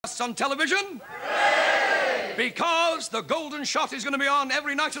On television? Hooray! Because the golden shot is going to be on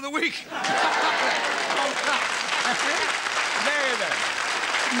every night of the week. There,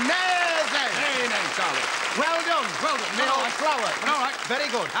 Charlie. Well done. Well done. No, flower. All right. Very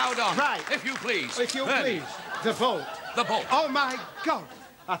good. How done? Right. If you please. If you please. The bolt. The bolt. Oh, my God.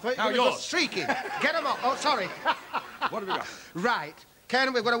 I thought Now you were yours. streaking. Get them up. Oh, sorry. What have we got? Right.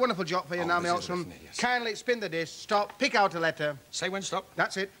 Ken, we've got a wonderful job for you now, my this is Oxfam. it, yes. Kindly spin the disc. Stop. Pick out a letter. Say when stop.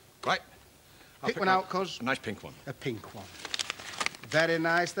 That's it. Right. I'll Pick one out, cuz. A nice pink one. A pink one. Very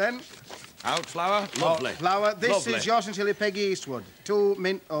nice, then. Out, flower. Lovely. Oh, flower. This Lovely. is yours sincerely, Peggy Eastwood. 2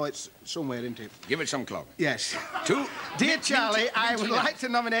 mint... Oh, it's somewhere, isn't it? Give it some clock. Yes. 2. Dear Charlie, I would like to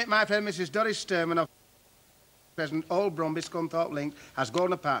nominate my friend Mrs. Doris Sturman of Present Old Bromby Scunthorpe Link as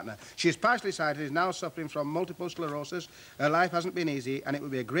golden partner. She is partially sighted, is now suffering from multiple sclerosis. Her life hasn't been easy, and it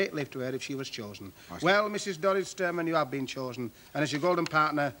would be a great lift to her if she was chosen. Well, Mrs. Doris Sturman, you have been chosen, and as your golden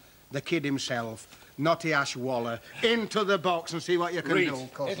partner, the kid himself, Naughty Ash Waller, into the box and see what you can do,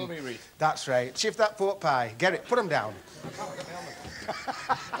 cousin. It'll be Reed. That's right. Shift that pork pie. Get it. Put them down.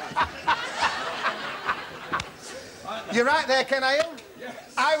 You're right there, Ken, are you?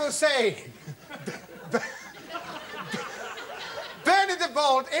 Yes. I will say... Burn in the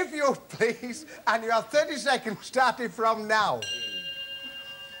bolt, if you please, and you have 30 seconds starting from now.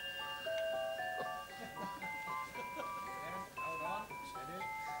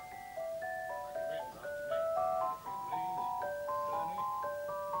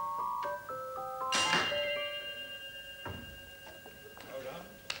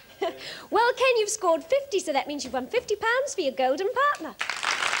 Well, Ken, you've scored 50, so that means you've won £50 for your golden partner.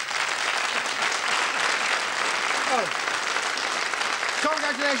 Oh.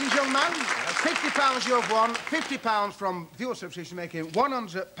 Congratulations, young man. £50 you have won, £50 from viewer subscription, making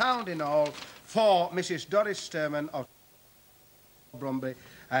 £100 in all for Mrs. Doris Sturman of Bromby,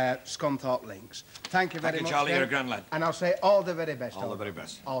 Scunthorpe Links. Thank you very much. Thank you, Charlie. You're a grand lad. And I'll say all the very best. All the very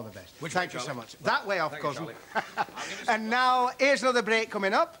best. All the best. Which Thank way, you so Charlie? much. That way off, Thank you, cousin. Charlie. And now, here's another break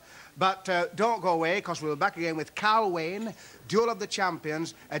coming up. But don't go away, because we'll be back again with Carl Wayne, Duel of the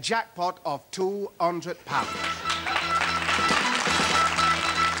Champions, a jackpot of £200.